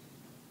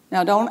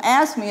 Now, don't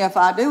ask me if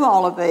I do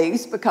all of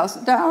these, because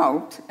I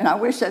don't. And I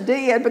wish I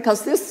did,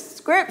 because this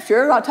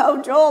scripture, I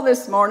told Joel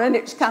this morning,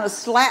 it just kind of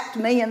slapped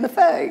me in the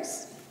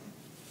face.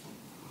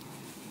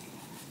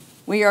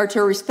 We are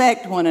to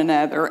respect one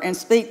another and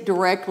speak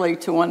directly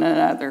to one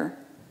another.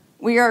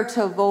 We are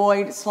to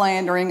avoid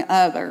slandering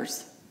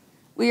others.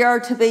 We are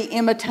to be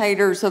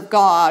imitators of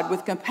God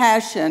with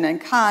compassion and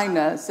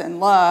kindness and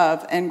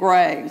love and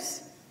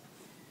grace.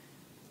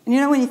 And you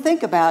know, when you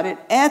think about it,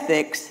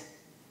 ethics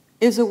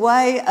is a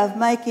way of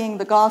making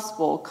the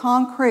gospel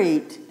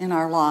concrete in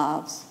our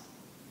lives.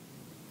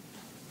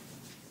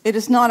 It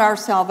is not our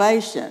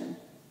salvation,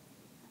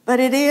 but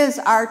it is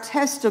our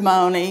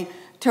testimony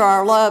to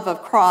our love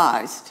of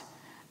Christ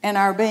and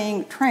our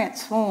being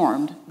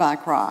transformed by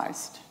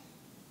Christ.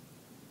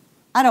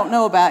 I don't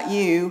know about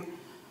you,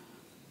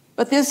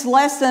 but this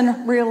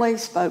lesson really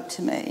spoke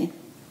to me.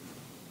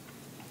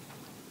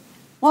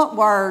 What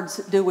words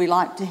do we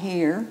like to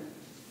hear?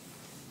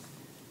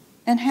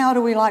 And how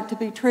do we like to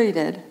be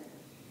treated?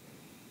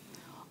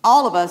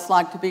 All of us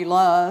like to be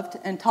loved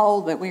and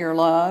told that we are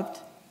loved.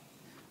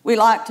 We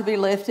like to be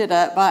lifted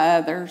up by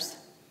others.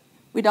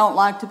 We don't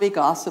like to be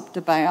gossiped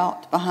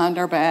about behind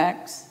our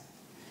backs.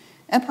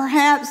 And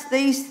perhaps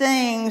these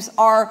things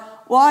are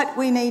what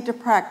we need to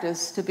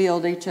practice to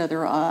build each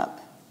other up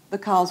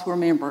because we're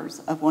members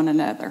of one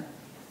another.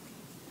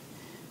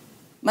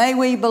 May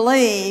we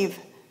believe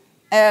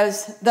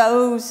as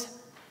those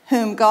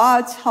whom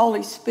God's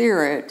Holy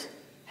Spirit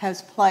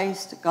has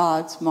placed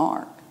God's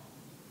mark.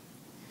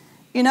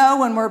 You know,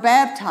 when we're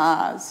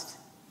baptized,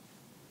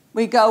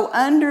 we go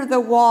under the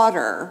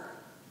water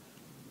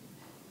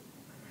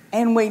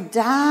and we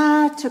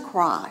die to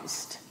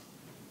Christ.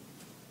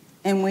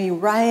 And we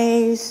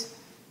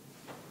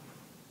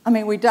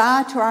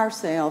die to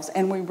ourselves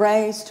and we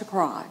raise to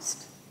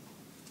Christ.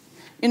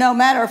 You know,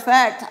 matter of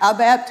fact, I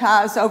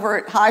baptized over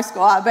at high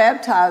school, I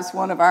baptized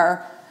one of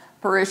our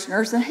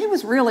parishioners, and he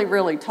was really,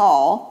 really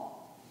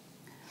tall.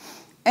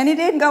 And he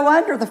didn't go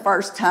under the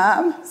first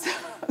time,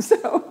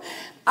 so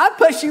I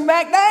pushed him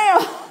back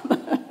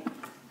down.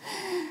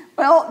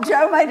 Well,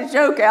 Joe made a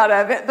joke out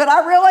of it, but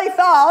I really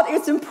thought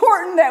it's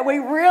important that we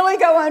really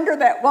go under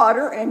that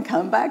water and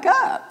come back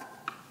up.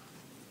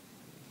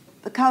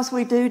 Because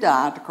we do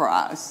die to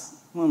Christ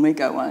when we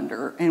go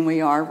under, and we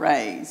are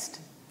raised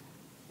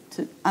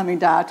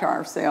die to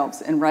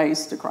ourselves and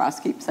raised to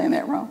Christ. Keep saying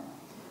that wrong.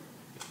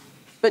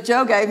 But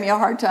Joe gave me a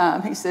hard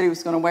time. He said he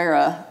was going to wear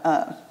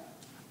a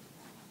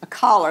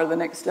collar the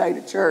next day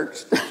to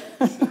church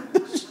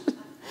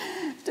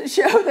to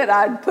show that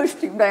I'd pushed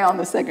him down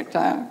the second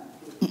time.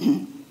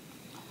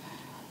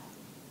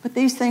 But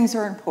these things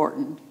are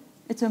important.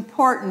 It's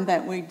important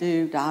that we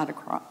do die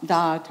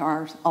to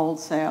our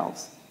old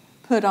selves.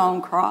 Put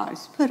on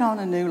Christ. Put on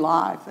a new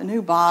life, a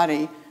new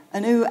body,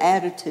 a new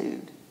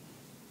attitude.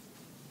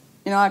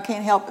 You know, I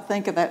can't help but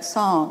think of that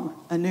song,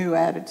 A New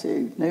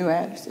Attitude, New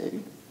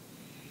Attitude.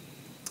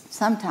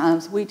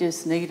 Sometimes we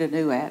just need a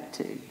new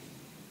attitude.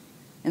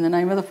 In the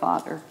name of the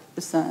Father,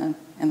 the Son,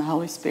 and the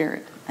Holy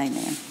Spirit,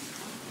 amen.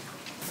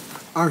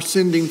 Our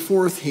sending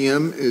forth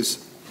hymn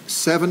is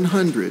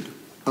 700,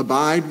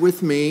 Abide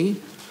With Me.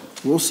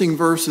 We'll sing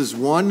verses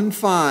 1 and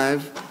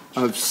 5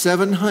 of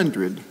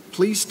 700.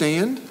 Please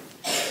stand.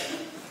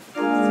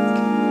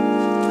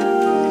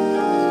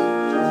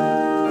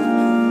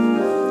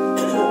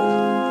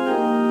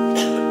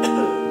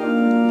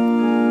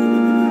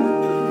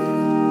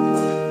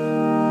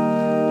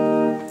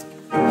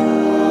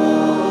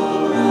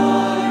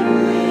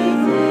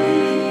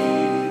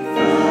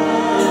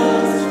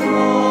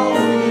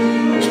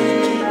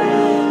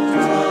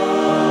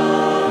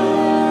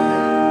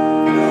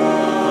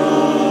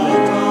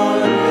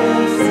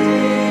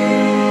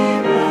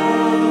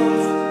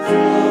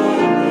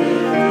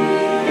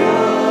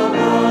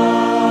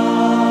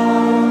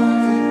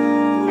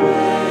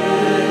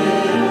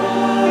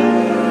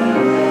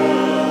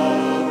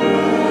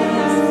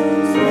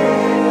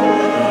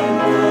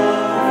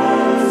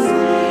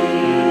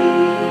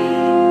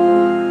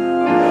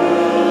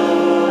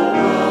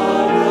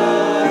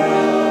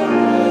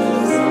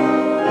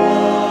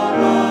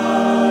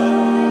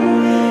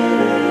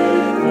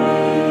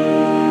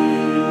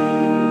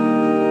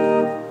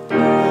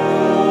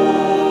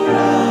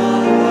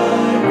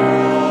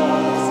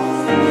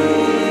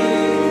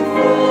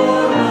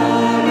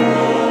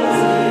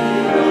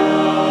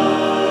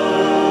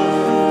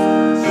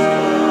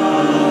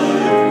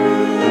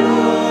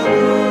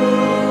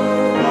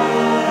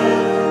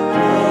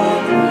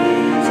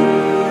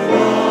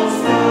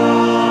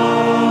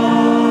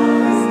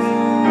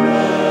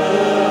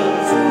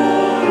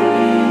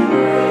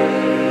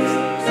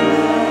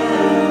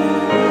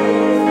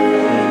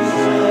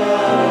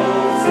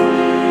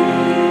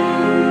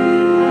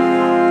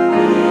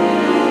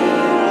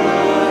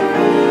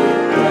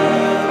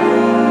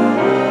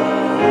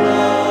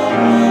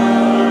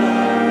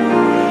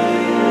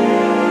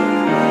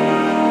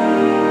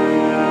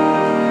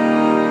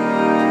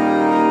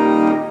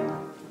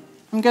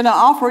 I'm going to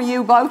offer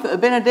you both a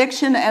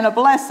benediction and a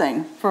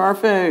blessing for our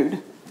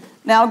food.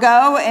 Now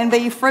go and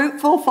be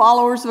fruitful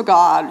followers of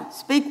God.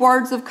 Speak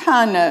words of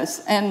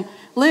kindness and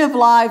live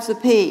lives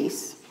of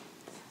peace.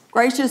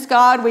 Gracious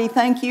God, we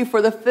thank you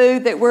for the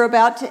food that we're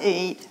about to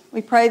eat.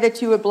 We pray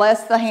that you would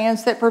bless the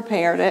hands that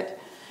prepared it.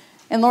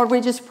 And Lord,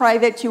 we just pray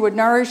that you would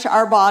nourish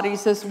our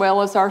bodies as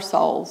well as our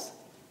souls.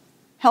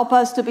 Help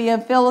us to be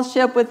in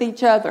fellowship with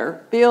each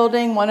other,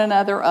 building one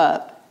another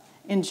up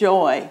in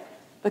joy,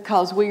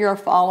 because we are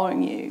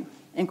following you.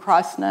 In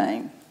Christ's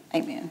name,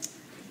 amen.